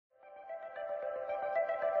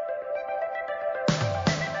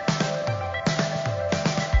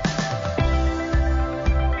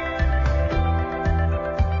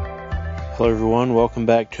Hello everyone, welcome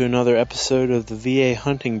back to another episode of the VA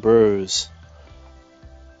Hunting Bros.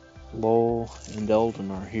 Lowell and Eldon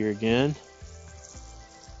are here again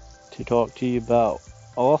to talk to you about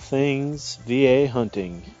all things VA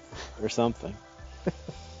hunting or something.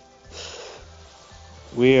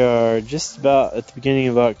 We are just about at the beginning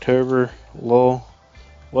of October. Lowell,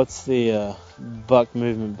 what's the buck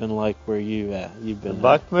movement been like where you've been? The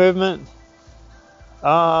buck movement?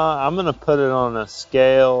 I'm going to put it on a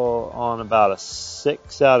scale on about a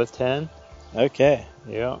 6 out of 10. Okay.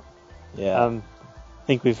 Yeah. I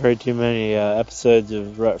think we've heard too many episodes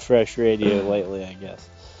of Rut Fresh Radio lately, I guess.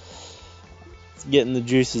 It's getting the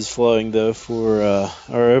juices flowing, though, for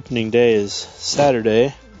our opening day is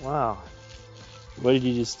Saturday. Wow. What did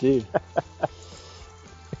you just do?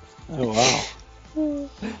 Oh, wow.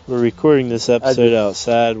 We're recording this episode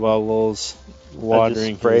outside while Lowell's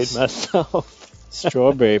watering his myself.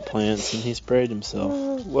 strawberry plants, and he sprayed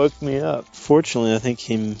himself. Woke me up. Fortunately, I think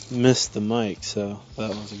he missed the mic, so that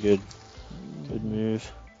was a good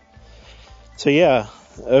move. So yeah,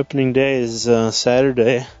 opening day is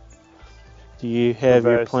Saturday. Do you have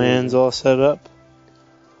your plans all set up?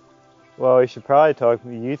 Well, we should probably talk.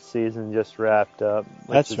 The youth season just wrapped up.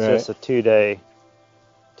 That's right. It's just a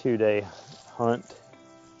two-day hunt.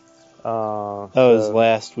 That was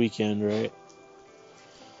last weekend, right?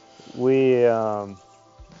 We've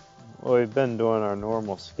been doing our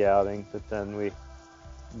normal scouting, but then we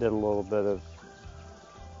did a little bit of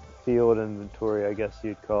field inventory, I guess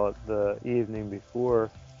you'd call it, the evening before.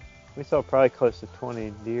 We saw probably close to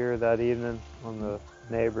 20 deer that evening on the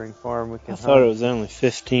neighboring farm. I thought it was only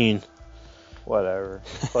 15. Whatever,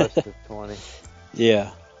 close to 20.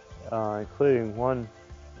 Yeah. Including one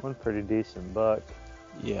pretty decent buck.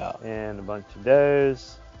 Yeah. And a bunch of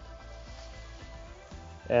does.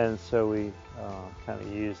 And so we kind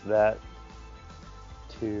of used that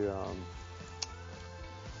to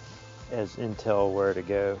as intel where to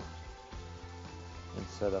go and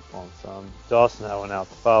set up on some. Dawson and I went out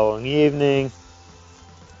the following evening,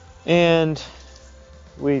 and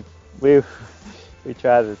we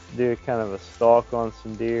tried to do kind of a stalk on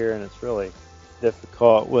some deer, and it's really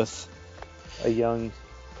difficult with a young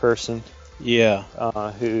person. Yeah.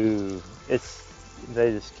 Who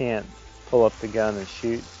they just can't pull up the gun and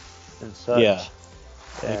shoot and such. Yeah.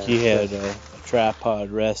 Like you had a tripod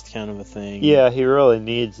rest kind of a thing. Yeah, he really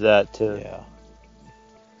needs that to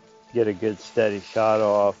get a good steady shot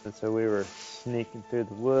off. And so we were sneaking through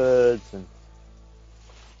the woods, and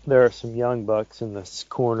there are some young bucks in this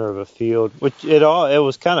corner of a field, which it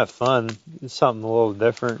was kind of fun. It's something a little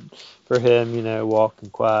different for him,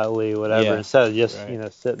 walking quietly, whatever, instead of just,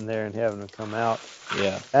 sitting there and having him come out.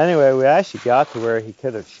 Yeah. Anyway, we actually got to where he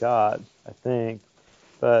could have shot, I think,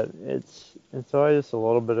 but it's always just a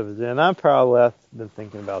little bit of a zen. I probably been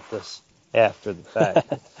thinking about this after the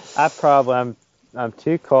fact. I'm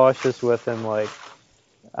too cautious with him. Like,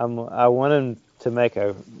 I want him to make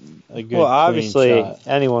a good, well, obviously clean shot.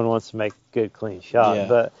 Anyone wants to make a good clean shot,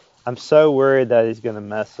 but I'm so worried that he's going to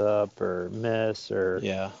mess up or miss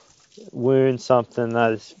or wound something.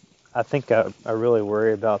 I think I really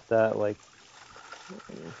worry about that, like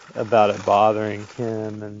about it bothering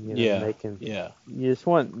him and making. Yeah. You just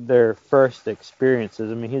want their first experiences.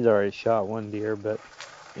 I mean, he's already shot one deer, but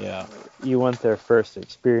you want their first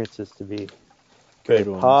experiences to be good,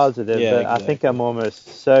 positive. Yeah, but exactly. I think I'm almost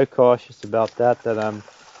so cautious about that I'm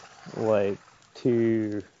like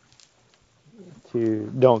too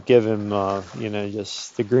don't give him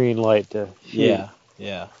just the green light to shoot.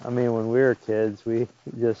 Yeah. I mean, when we were kids, we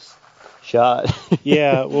just shot.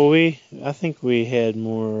 Yeah, well, I think we had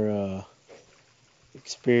more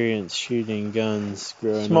experience shooting guns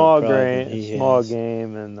growing up. Small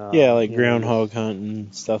game, and like groundhog hunting,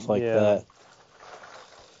 stuff like that.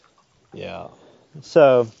 Yeah.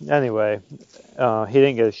 So anyway, he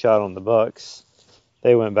didn't get a shot on the bucks.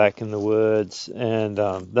 They went back in the woods, and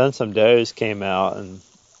then some does came out,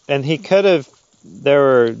 and he could have. There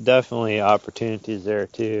were definitely opportunities there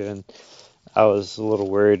too, and I was a little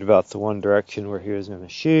worried about the one direction where he was going to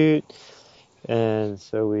shoot, and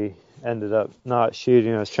so we ended up not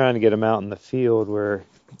shooting. I was trying to get him out in the field where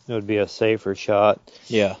it would be a safer shot.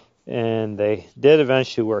 Yeah. And they did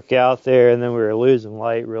eventually work out there, and then we were losing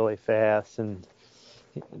light really fast, and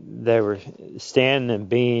they were standing in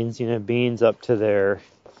beans, beans up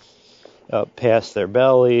past their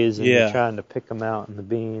bellies, and you're trying to pick them out in the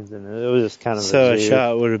beans, and it was just kind of a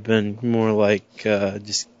shot would have been more like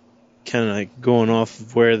just kind of like going off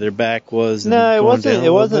of where their back was. No, it wasn't. It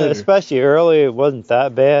wasn't, especially early. It wasn't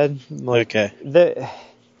that bad. Like, okay.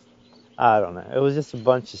 I don't know. It was just a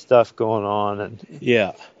bunch of stuff going on,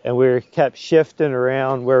 Yeah. and we kept shifting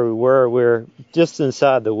around where we were. We were just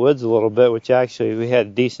inside the woods a little bit, which actually we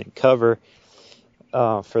had decent cover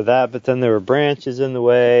for that. But then there were branches in the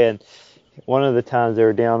way, and one of the times they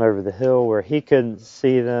were down over the hill where he couldn't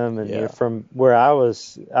see them, and Yeah. from where I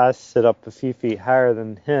sit up a few feet higher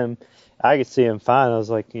than him. I could see him fine. I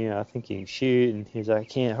was like, I think you can shoot, and he's like, I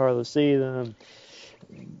can't hardly see them.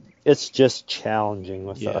 It's just challenging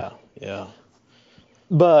with Yeah. Yeah.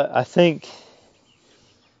 But I think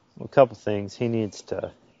a couple things. He needs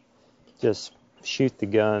to just shoot the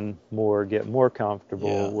gun more, get more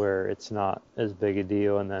comfortable where it's not as big a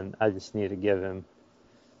deal, and then I just need to give him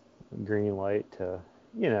a green light to,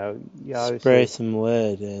 Spray some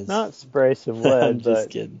lead. Not spray some lead, I'm just but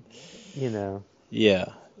kidding. Yeah.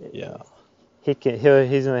 He's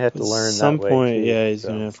gonna have to learn At some that way point, too, he's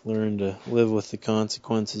gonna have to learn to live with the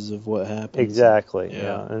consequences of what happens. Exactly.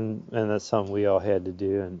 Yeah. And that's something we all had to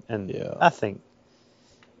do, and I think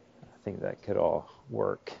that could all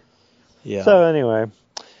work. Yeah. So anyway,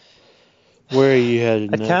 where are you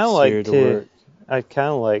headed next year to work? I'd kind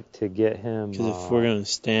of like to get him. Because if we're gonna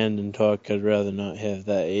stand and talk, I'd rather not have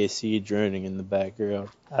that AC droning in the background.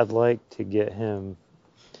 I'd like to get him.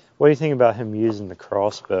 What do you think about him using the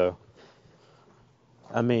crossbow?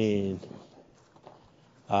 I mean,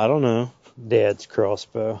 I don't know. Dad's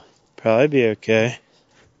crossbow. Probably be okay.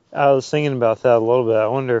 I was thinking about that a little bit. I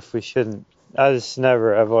wonder if we shouldn't. I've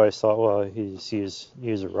always thought, well, he just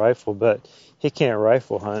use a rifle, but he can't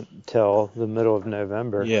rifle hunt until the middle of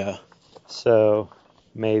November. Yeah. So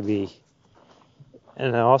maybe.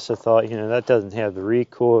 And I also thought, that doesn't have the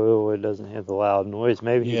recoil, it doesn't have the loud noise.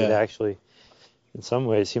 Maybe he could actually, in some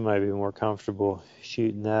ways, he might be more comfortable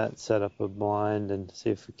shooting that, set up a blind, and see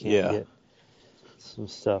if we can't get some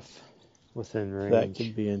stuff within range. That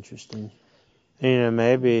could be interesting.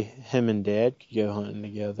 Maybe him and Dad could go hunting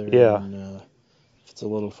together. Yeah. And, if it's a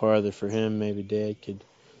little farther for him, maybe Dad could.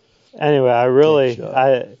 Anyway,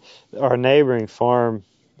 our neighboring farm,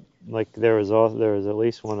 like there was at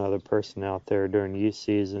least one other person out there during youth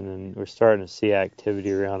season, and we're starting to see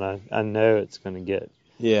activity around. I know it's going to get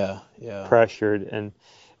pressured, and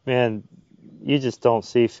man, you just don't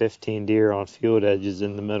see 15 deer on field edges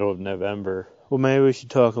in the middle of November. Well, maybe we should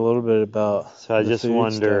talk a little bit about. So I just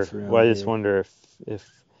wonder. If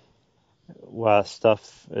while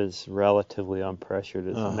stuff is relatively unpressured,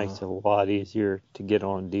 it makes it a lot easier to get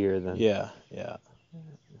on deer than. Yeah.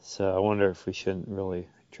 So I wonder if we shouldn't really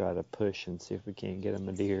try to push and see if we can't get him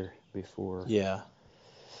a deer before. Yeah.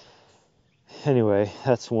 Anyway,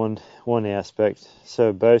 that's one aspect.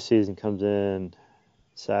 So bow season comes in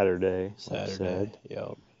Saturday.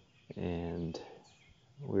 Yep. And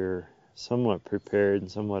we're somewhat prepared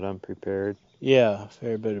and somewhat unprepared. Yeah, a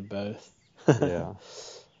fair bit of both. Yeah.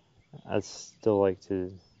 I'd still like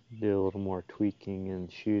to do a little more tweaking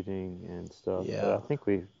and shooting and stuff. Yeah. But I think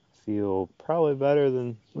we feel probably better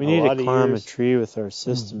than we need to climb a tree with our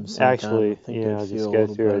system sometime. Actually, just go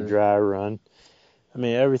through a dry run. I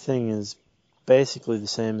mean, everything is basically the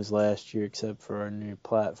same as last year except for our new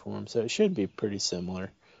platform, so it should be pretty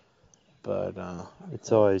similar. But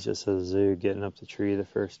it's always just a zoo getting up the tree the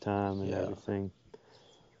first time and everything.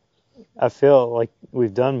 I feel like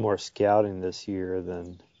we've done more scouting this year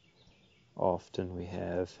than often we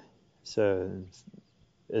have. So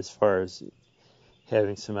as far as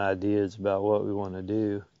having some ideas about what we want to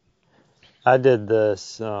do, I did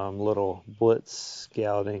this little blitz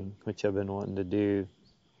scouting, which I've been wanting to do.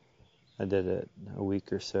 I did it a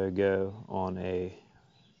week or so ago on a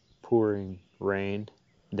pouring rain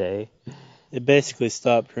day. It basically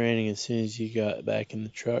stopped raining as soon as you got back in the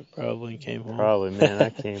truck, probably, and came home. Probably, man. I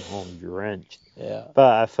came home drenched. Yeah.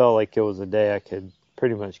 But I felt like it was a day I could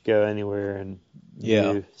pretty much go anywhere and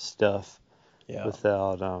do stuff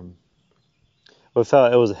without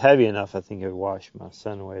it was heavy enough I think it would wash my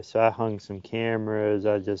sun away. So I hung some cameras.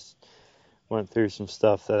 I just went through some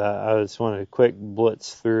stuff that I just wanted to quick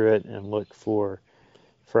blitz through it and look for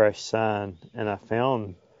fresh sign, and I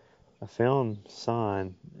found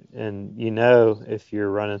sign. And if you're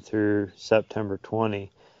running through September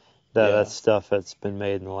 20, that's stuff that's been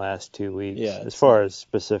made in the last 2 weeks, as far as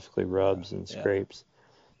specifically rubs and scrapes.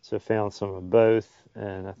 So I found some of both,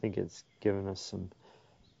 and I think it's given us some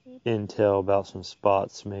intel about some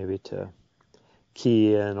spots maybe to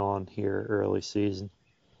key in on here early season.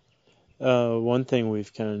 One thing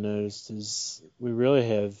we've kind of noticed is we really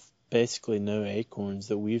have basically no acorns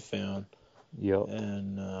that we've found. Yep.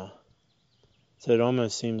 And so it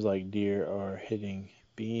almost seems like deer are hitting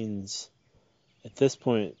beans at this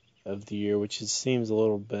point of the year, which seems a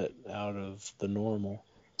little bit out of the normal.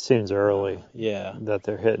 seems early Yeah. that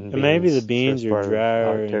they're hitting beans. And maybe the beans first are part of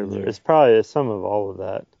drier and October. they're It's probably some of all of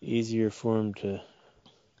that. easier for them to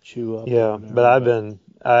chew up. Yeah, or whatever, but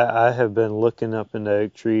I have been looking up into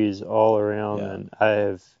oak trees all around, Yeah. and I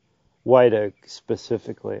have white oak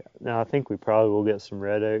specifically. Now I think we probably will get some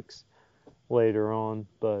red oaks later on,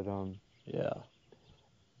 but yeah.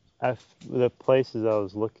 the places I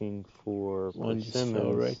was looking for One just fell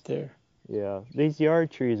persimmons, right there. yeah, these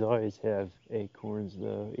yard trees always have acorns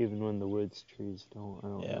though, even when the woods trees don't. I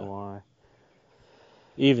don't Yeah. know why.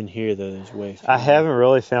 Even here, though, there's way fewer. I haven't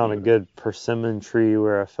really found a good persimmon tree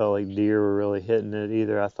where I felt like deer were really hitting it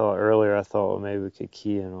either. I thought well, maybe we could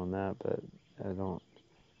key in on that, but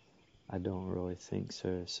I don't really think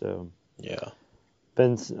so. So Yeah.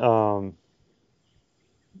 been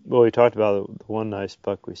well, we talked about the one nice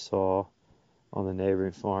buck we saw on the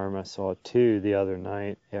neighboring farm. I saw two the other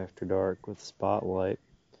night after dark with spotlight.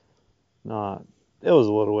 It was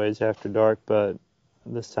a little ways after dark, but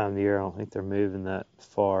this time of the year I don't think they're moving that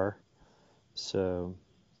far. So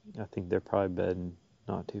I think they're probably bedding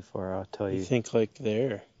not too far. You think like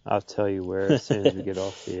there? I'll tell you where as soon as we get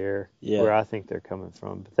off the air. Yeah. Where I think they're coming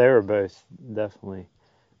from. But they were both definitely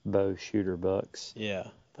bow shooter bucks. Yeah.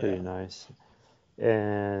 Pretty nice.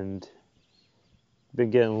 And been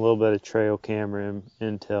getting a little bit of trail camera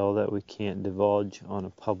intel that we can't divulge on a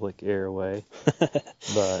public airway.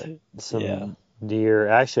 But some deer,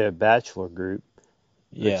 actually a bachelor group,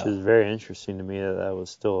 which is very interesting to me that was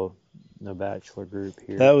still a bachelor group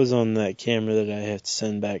here. That was on that camera that I had to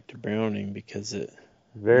send back to Browning because it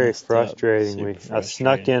very frustrating. I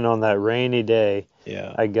snuck in on that rainy day.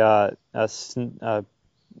 Yeah. I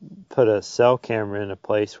put a cell camera in a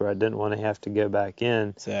place where I didn't want to have to go back in.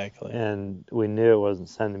 Exactly. And we knew it wasn't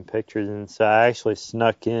sending pictures, and so I actually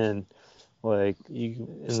snuck in like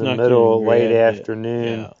in the middle, late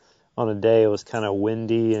afternoon on a day it was kind of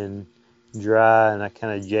windy and dry, and I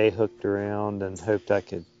kind of J-hooked around and hoped I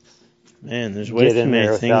could there's way too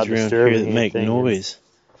many things around here that make noise.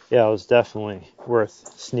 Yeah, it was definitely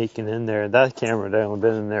worth sneaking in there. That camera had only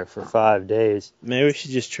been in there for 5 days. Maybe we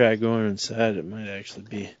should just try going inside. It might actually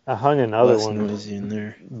be I hung another less one noisy in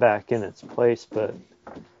there. back in its place, but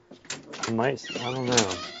I don't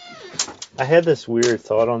know. I had this weird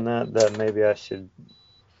thought on that maybe I should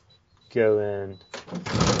go in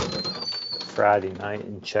Friday night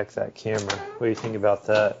and check that camera. What do you think about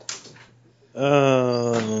that?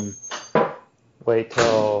 Wait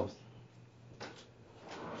till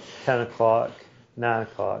 10 o'clock, 9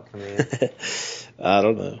 o'clock, I mean. I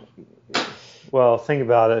don't know. Well, think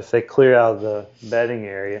about it. If they clear out of the bedding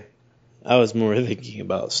area. I was more thinking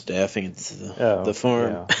about staffing at the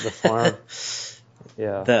farm. Yeah, the farm.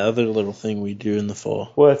 Yeah. That other little thing we do in the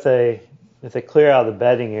fall. Well, if they clear out of the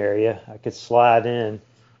bedding area, I could slide in,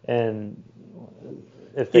 and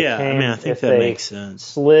if they I think that makes sense.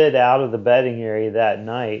 Slid out of the bedding area that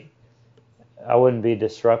night, I wouldn't be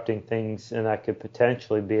disrupting things, and I could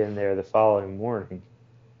potentially be in there the following morning.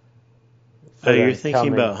 Oh, you're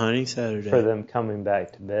thinking about hunting Saturday? For them coming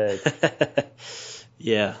back to bed.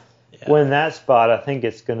 Yeah. When that spot, I think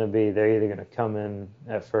it's going to be, they're either going to come in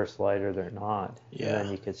at first light or they're not. Yeah. And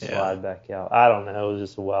then you could slide back out. I don't know. It was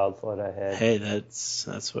just a wild thought I had. Hey,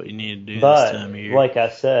 that's what you need to do this time of year. Like I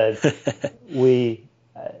said,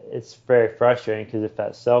 it's very frustrating because if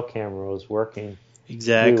that cell camera was working,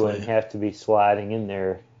 exactly, we wouldn't have to be sliding in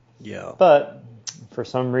there. Yeah. But for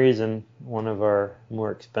some reason, one of our more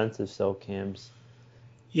expensive cell cams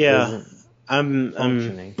isn't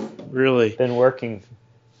functioning. Really been working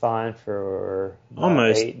fine for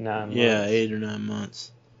almost 8-9 months. Yeah, 8 or 9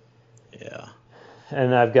 months. Yeah.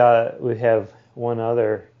 And we have one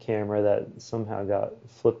other camera that somehow got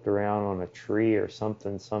flipped around on a tree or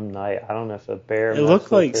something some night. I don't know if a bear. It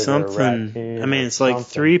looked like something. I mean, it's like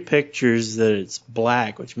 3 pictures that it's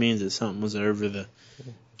black, which means that something was over the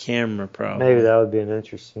camera. Probably. Maybe that would be an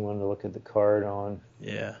interesting one to look at the card on.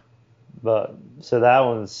 Yeah. But so that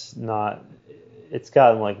one's not. It's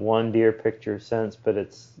gotten like one deer picture since, but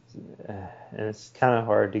it's kind of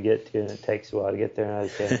hard to get to, and it takes a while to get there. And I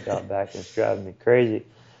just haven't got back, and it's driving me crazy.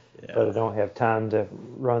 Yeah. But I don't have time to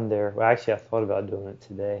run there. Well, actually, I thought about doing it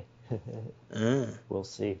today. We'll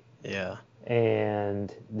see. Yeah.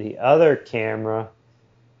 And the other camera,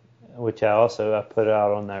 which I put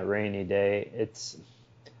out on that rainy day, it's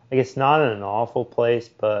not in an awful place,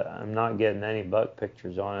 but I'm not getting any buck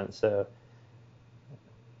pictures on it, so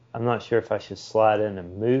I'm not sure if I should slide in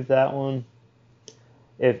and move that one.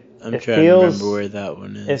 I'm trying to remember where that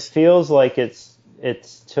one is. It feels like it's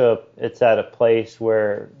at a place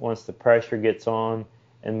where once the pressure gets on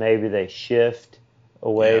and maybe they shift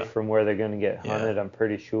away from where they're going to get hunted, I'm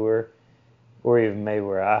pretty sure. or even maybe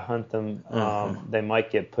where I hunt them, they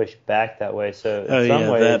might get pushed back that way. So Oh in some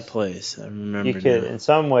yeah, ways, that place. I remember now. in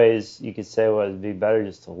some ways, you could say, well, it'd be better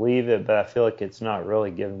just to leave it, but I feel like it's not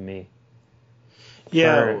really giving me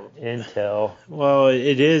Yeah, current intel. well,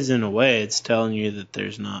 it is in a way. It's telling you that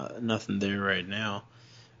there's nothing there right now,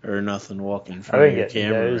 or nothing walking in I've front of been your getting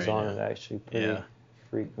camera does right on now. it actually pretty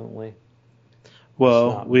frequently.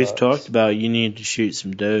 Well, not we've bucks. talked about you need to shoot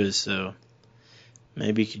some does, so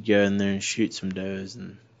maybe you could go in there and shoot some does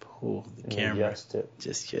and pull the And camera. adjust it.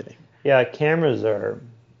 Just kidding. Yeah, cameras are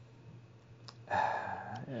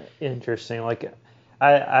interesting. Like,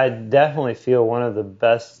 I definitely feel one of the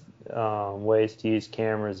best ways to use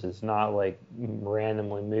cameras is not like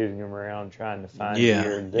randomly moving them around trying to find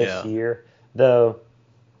deer this year. Though,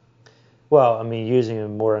 well, I mean, using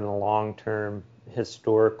them more in a long-term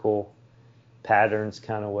historical patterns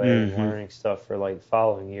kind of way and learning stuff for like the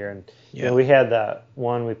following year. And you know, we had that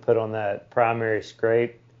one we put on that primary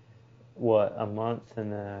scrape, a month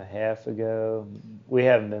and a half ago. We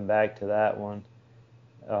haven't been back to that one.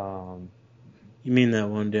 You mean that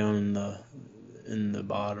one down in the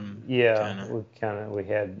bottom? Yeah, we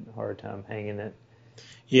had a hard time hanging it.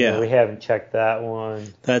 Yeah, you know, we haven't checked that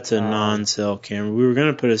one. That's a non-cell camera. We were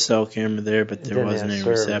gonna put a cell camera there, but there wasn't any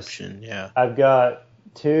reception. Yeah, I've got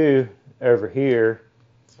two over here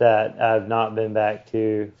that I've not been back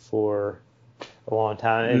to for a long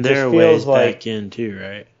time. It they're just feels ways like back in too,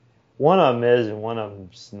 right? one of them is and one of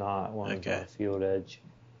them's not. One of them's on field edge.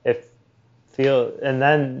 And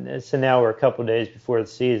then so now we're a couple of days before the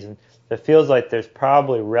season. It feels like there's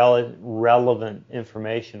probably relevant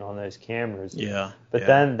information on those cameras. Yeah. But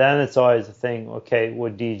then it's always the thing. Okay,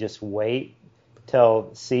 well, do you just wait till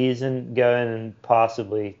season, go in and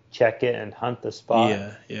possibly check it and hunt the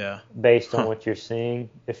spot? Yeah. Based on what you're seeing,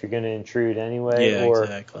 if you're going to intrude anyway, yeah, or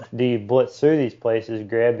exactly. do you blitz through these places,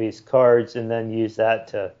 grab these cards, and then use that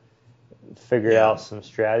to figure out some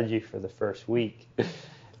strategy for the first week?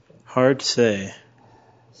 Hard to say.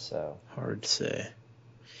 Hard to say.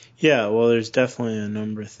 Yeah, well, there's definitely a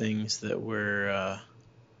number of things that we're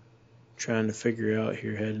trying to figure out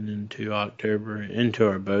here heading into October, into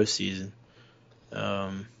our bow season.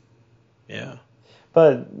 Yeah.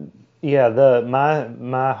 But yeah,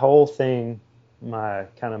 my whole thing, my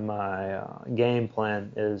game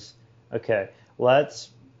plan is, okay, let's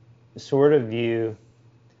sort of view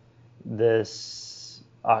this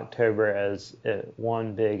October as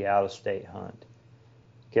one big out-of-state hunt.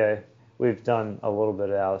 Okay, we've done a little bit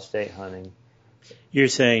of out-of-state hunting. You're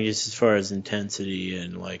saying just as far as intensity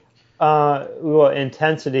and like... well,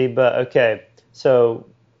 intensity, but okay, so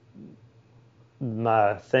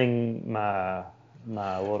my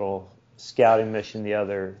little scouting mission the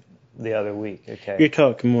other week, okay. You're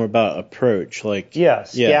talking more about approach, like... Yeah,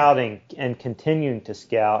 scouting and continuing to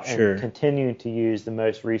scout Sure. and continuing to use the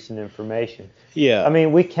most recent information. Yeah. I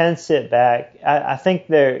mean, we can sit back. I think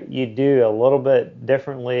you do a little bit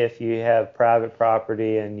differently if you have private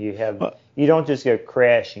property and you don't just go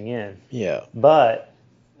crashing in. Yeah. But,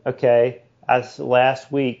 okay,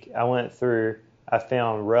 last week I went through, I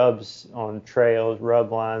found rubs on trails,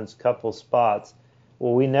 rub lines, couple spots.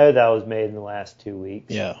 Well, we know that was made in the last 2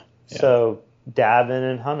 weeks. Yeah. So dive in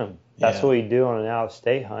and hunt them. That's what you do on an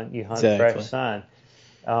out-of-state hunt. You hunt fresh sign.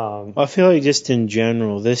 I feel like just in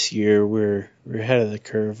general this year we're ahead of the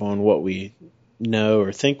curve on what we know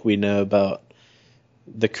or think we know about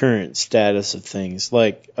the current status of things.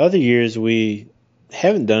 Like other years we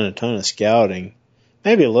haven't done a ton of scouting,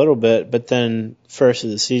 maybe a little bit, but then first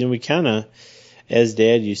of the season we kind of, as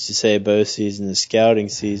Dad used to say, bow season is scouting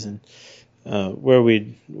season, where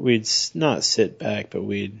we'd not sit back, but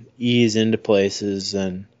we'd ease into places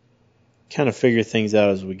and kind of figure things out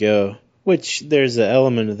as we go. Which there's an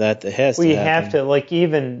element of that has to happen. We have to, like,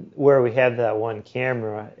 even where we have that one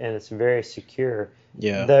camera and it's very secure.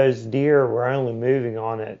 Yeah. Those deer were only moving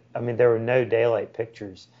on it. I mean, there were no daylight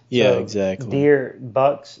pictures. Yeah, so exactly.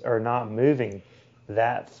 Bucks are not moving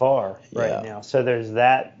that far right now. So there's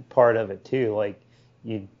that part of it too. Like,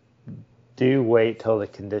 you do wait till the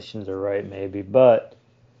conditions are right, maybe, but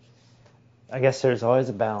I guess there's always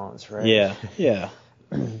a balance, right? Yeah.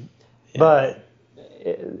 But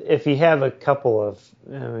if you have a couple of,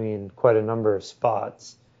 quite a number of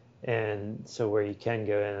spots, and so where you can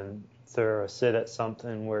go in and throw a sit at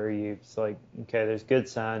something where it's like, okay, there's good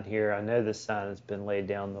sign here. I know this sign has been laid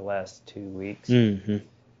down the last 2 weeks.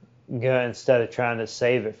 Mm-hmm. Go instead of trying to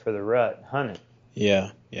save it for the rut, hunt it.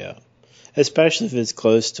 Yeah. Especially if it's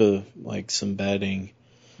close to like some bedding.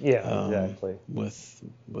 Yeah, exactly. With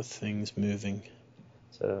things moving.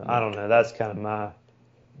 So I don't know. That's kind of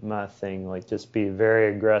my thing. Like, just be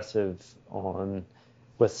very aggressive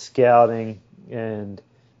with scouting, And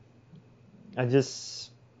I don't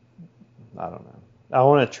know. I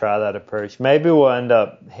want to try that approach. Maybe we'll end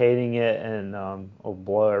up hating it and we'll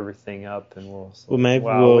blow everything up and we'll. Well, maybe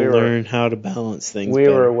wow, we'll learn how to balance things. We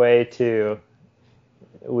better. were way too.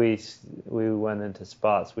 We went into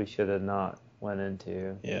spots we should have not went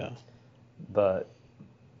into. Yeah. But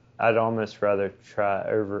I'd almost rather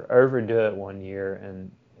overdo it one year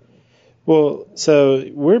and. Well, so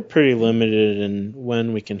we're pretty limited in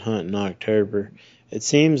when we can hunt in October. It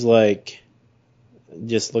seems like,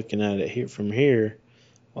 just looking at it from here,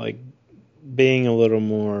 like being a little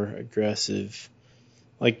more aggressive.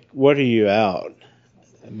 Like, what are you out?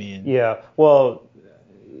 I mean. Yeah. Well,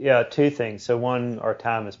 yeah, two things. So one, our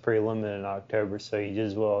time is pretty limited in October, so you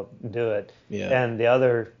just as well do it. Yeah. And the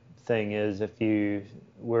other thing is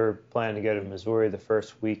we're planning to go to Missouri the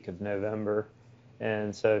first week of November.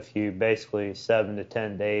 And so if you basically 7 to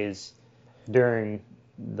 10 days during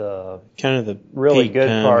the kind of the really peak good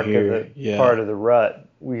time part here. of part of the rut,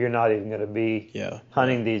 you're not even going to be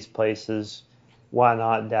hunting these places. Why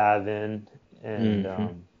not dive in and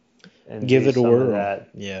and give do it a some whirl? Of that.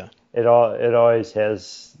 Yeah. It always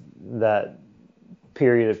has that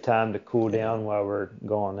period of time to cool down while we're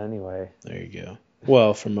gone anyway. There you go.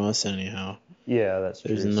 Well, from us anyhow. Yeah, that's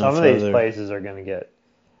There's true. enough Some of these places are going to get.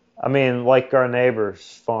 I mean, like our neighbor's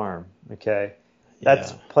farm. Okay,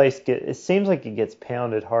 that's place it seems like it gets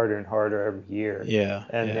pounded harder and harder every year. Yeah.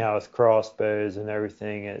 And now with crossbows and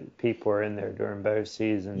everything, people are in there during bow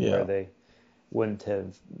season where they wouldn't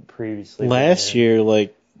have previously. Last year,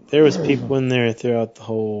 like there was people in there throughout the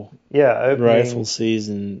whole rifle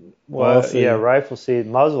season. Well, rifle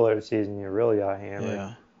season, muzzleloader season, you're really got hammered.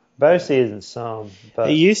 Yeah. Bow season, some.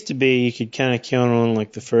 But it used to be you could kind of count on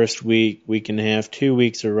like the first week and a half, 2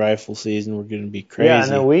 weeks of rifle season were going to be crazy.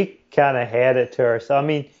 Yeah, and we kind of had it to ourselves. I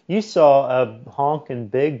mean, you saw a honking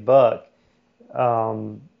big buck. It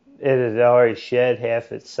had already shed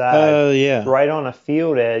half its side. Oh, yeah. Right on a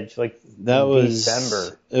field edge, like that was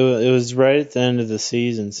December. It was right at the end of the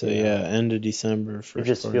season, so end of December. It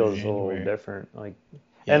just feels a little different.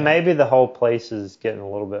 And maybe the whole place is getting a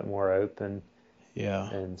little bit more open. Yeah.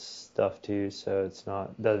 And stuff too, so it's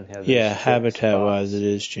doesn't have. Habitat-wise, it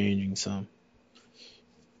is changing some.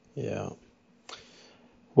 Yeah.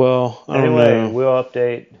 Well, I don't know. We'll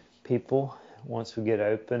update people once we get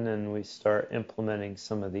open and we start implementing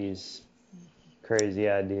some of these crazy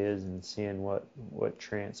ideas and seeing what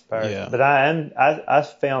transpires. Yeah. But I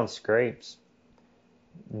found scrapes,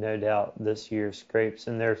 no doubt this year scrapes,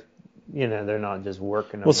 and they're not just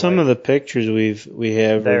working. Well, some of the pictures we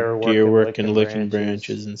have are deer working licking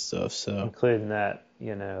branches and stuff. So including that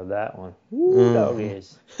one. Ooh,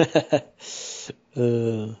 doggies.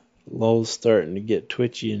 Lowell's starting to get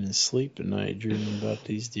twitchy in his sleep at night dreaming about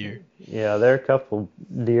these deer. Yeah, there are a couple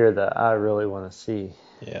deer that I really want to see.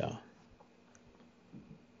 Yeah.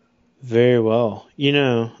 Very well.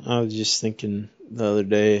 I was just thinking the other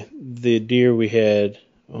day, the deer we had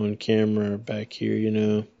on camera back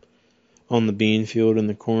here, on the bean field in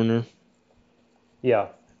the corner. Yeah.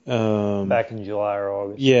 Back in July or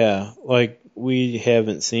August. Yeah, like we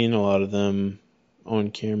haven't seen a lot of them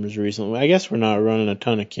on cameras recently. I guess we're not running a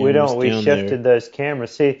ton of cameras. We shifted those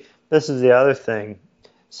cameras. See, this is the other thing.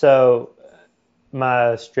 So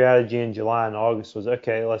my strategy in July and August was,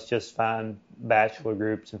 okay, let's just find bachelor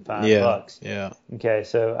groups and find bucks. Yeah. Okay,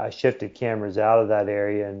 so I shifted cameras out of that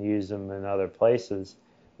area and used them in other places.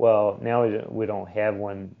 Well, now we don't have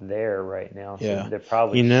one there right now. So there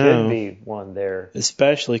probably should be one there.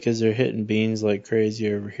 Especially because they're hitting beans like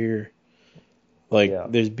crazy over here.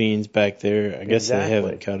 There's beans back there. I guess they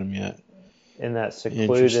haven't cut them yet. In that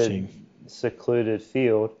secluded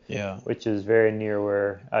field, which is very near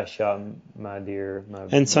where I shot my deer.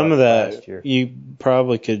 And some of that you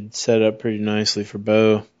probably could set up pretty nicely for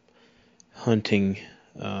bow hunting.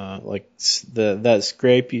 That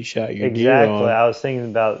scrape you shot your deer on. Exactly. I was thinking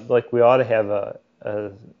about we ought to have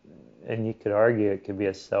and you could argue it could be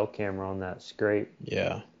a cell camera on that scrape.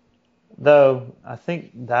 Yeah. Though I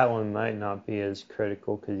think that one might not be as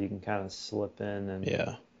critical because you can kind of slip in and.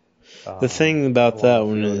 Yeah. The thing about that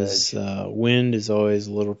one is wind is always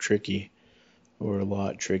a little tricky, or a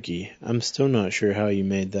lot tricky. I'm still not sure how you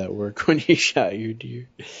made that work when you shot your deer.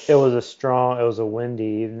 It was a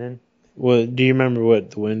windy evening. Well, do you remember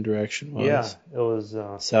what the wind direction was? Yeah, it was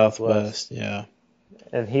southwest. Yeah.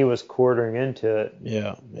 And he was quartering into it.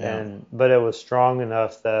 Yeah. But it was strong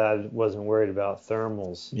enough that I wasn't worried about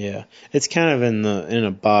thermals. Yeah, it's kind of in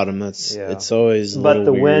a bottom. It's always. But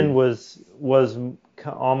the weird. wind was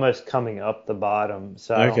almost coming up the bottom,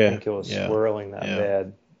 so I don't think it was swirling that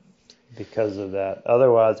bad because of that.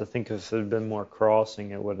 Otherwise, I think if there had been more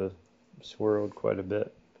crossing, it would have swirled quite a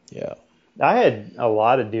bit. Yeah. I had a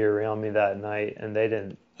lot of deer around me that night, and they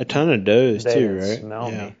didn't. A ton of does They too, didn't right?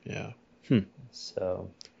 smell yeah, me. Yeah. So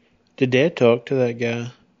Did Dad talk to that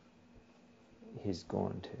guy? he's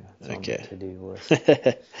going to. It's Okay. on the to-do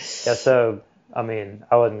list. Yeah, so, I mean,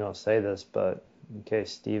 I wasn't going to say this, but in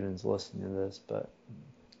case Steven's listening to this, but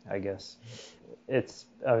I guess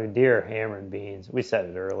deer are hammering beans. We said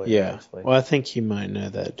it earlier, Yeah. actually. Well, I think he might know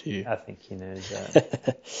that too. I think he knows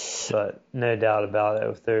that. But no doubt about it.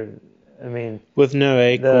 If they're, I mean, With no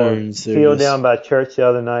acorns, the they're field just, down by church the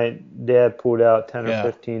other night, Dad pulled out 10 Yeah.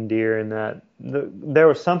 or 15 deer in that. There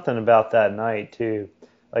was something about that night, too.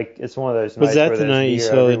 Like, it's one of those nights Was that where the there's night you deer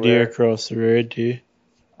saw the deer everywhere. across the road too?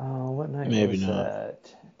 Oh, what night Maybe was not.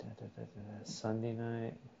 that? Sunday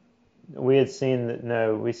night? We had seen,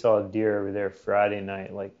 no, we saw deer over there Friday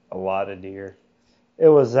night, like a lot of deer. It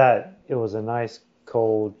was a nice,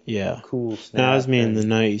 cold, Yeah. cool snap. No, I was meaning and the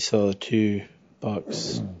night you saw the 2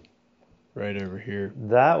 bucks right over here.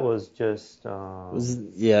 that was just,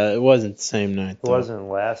 It wasn't the same night it though. wasn't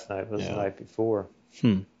last night, it was Yeah. the night before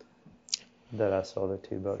Hmm. that I saw the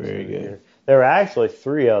 2 bucks Very over good. here. There were actually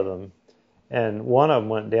 3 of them, and one of them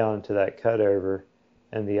went down to that cutover,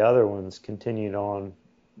 and the other ones continued on.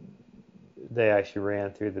 They actually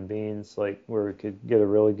ran through the beans, like where we could get a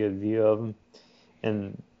really good view of them.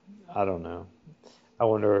 And I don't know. I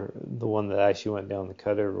wonder the one that actually went down the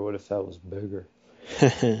cutover, what if that was bigger?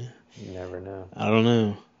 You never know. I don't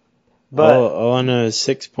know. But all I know is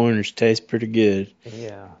 6-pointers taste pretty good.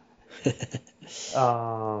 yeah.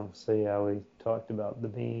 So yeah, we talked about the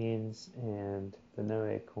beans and the no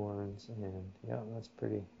acorns, and yeah, that's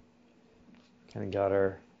pretty. Kind of got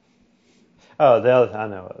our. Oh, I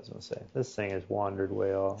know what I was gonna say. This thing has wandered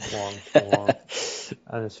way off long.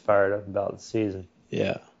 I'm just fired up about the season.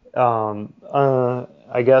 Yeah.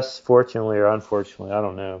 I guess fortunately or unfortunately, I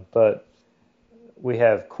don't know, but we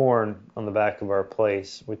have corn on the back of our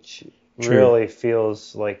place, which True. really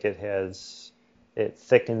feels like it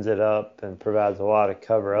thickens it up and provides a lot of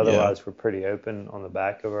cover. Otherwise, we're pretty open on the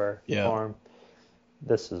back of our farm.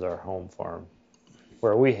 This is our home farm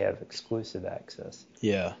where we have exclusive access.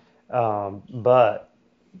 Yeah. But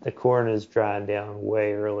the corn is drying down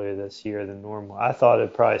way earlier this year than normal. I thought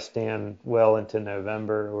it'd probably stand well into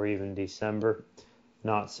November or even December.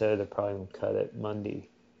 Not so. They're probably going to cut it Monday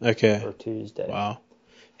or Tuesday. Wow.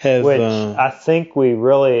 Which I think we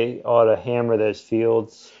really ought to hammer those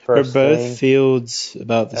fields first Are both thing. fields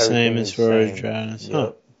about the same Everything as is far the as same. dryness? Yep.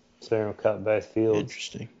 Huh. So they're going to cut both fields.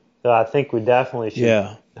 Interesting. So I think we definitely should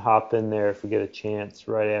Yeah. hop in there if we get a chance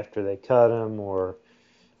right after they cut them or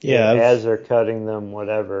Yeah. as they're cutting them,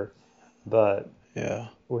 whatever. But Yeah.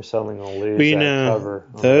 we're suddenly going to lose Well, you that know, cover.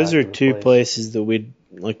 on the those back are of the two place. places that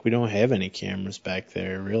we don't have any cameras back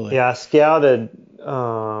there, really. Yeah, I scouted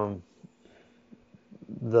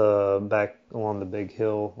the back along the big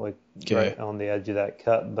hill, like right on the edge of that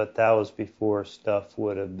cut, but that was before stuff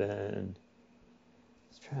would have been. I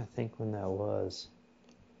was trying to think when that was.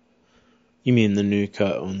 You mean the new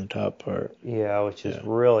cut on the top part? Yeah, which is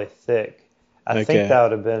really thick. I Okay. think that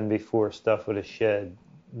would have been before stuff would have shed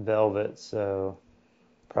velvet, so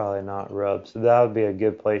probably not rubs. So that would be a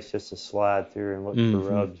good place just to slide through and look for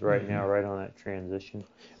rubs right now, right on that transition.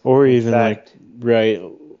 Or In even fact, like right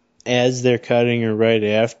as they're cutting or right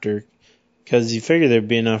after, because you figure there'd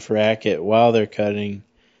be enough racket while they're cutting,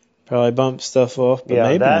 probably bump stuff off, but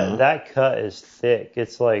maybe not. That cut is thick.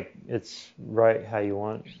 It's like it's right how you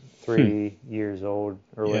want, 3 years old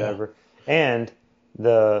or whatever. And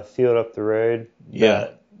the field up the road,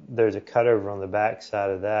 there's a cutover on the back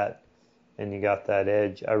side of that, and you got that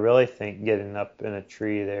edge. I really think getting up in a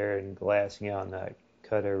tree there and glassing out on that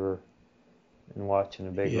cutover and watching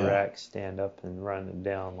a big rack stand up and run it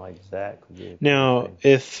down like Zach would be. Now,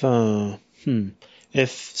 if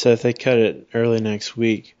they cut it early next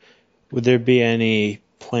week, would there be any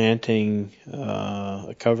planting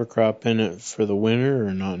a cover crop in it for the winter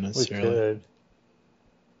or not necessarily? We could.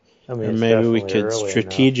 I mean, or maybe we could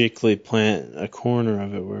strategically plant a corner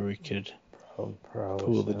of it where we could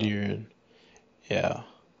pull the deer in. Yeah.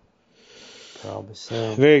 Probably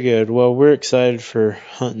so. Very good. Well, we're excited for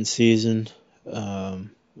hunting season, and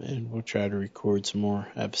we'll try to record some more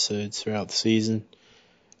episodes throughout the season.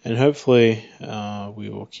 And hopefully we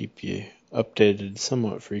will keep you updated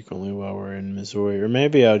somewhat frequently while we're in Missouri. Or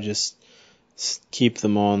maybe I'll just keep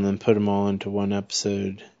them all and then put them all into one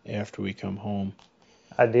episode after we come home.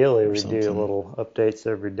 Ideally, we do little updates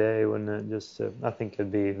every day, wouldn't it? Just I think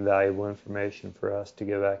it'd be valuable information for us to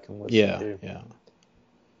go back and listen to. Yeah.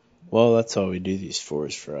 Well, that's all we do these for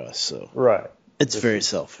is for us. So right. It's very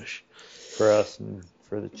selfish. For us and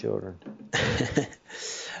for the children.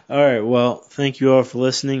 All right. Well, thank you all for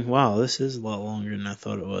listening. Wow, this is a lot longer than I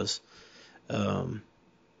thought it was.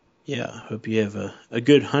 Yeah, hope you have a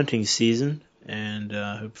good hunting season, and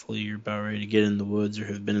hopefully you're about ready to get in the woods or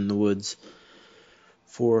have been in the woods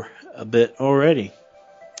for a bit already.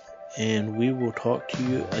 And we will talk to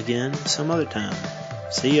you again some other time.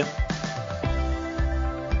 See ya.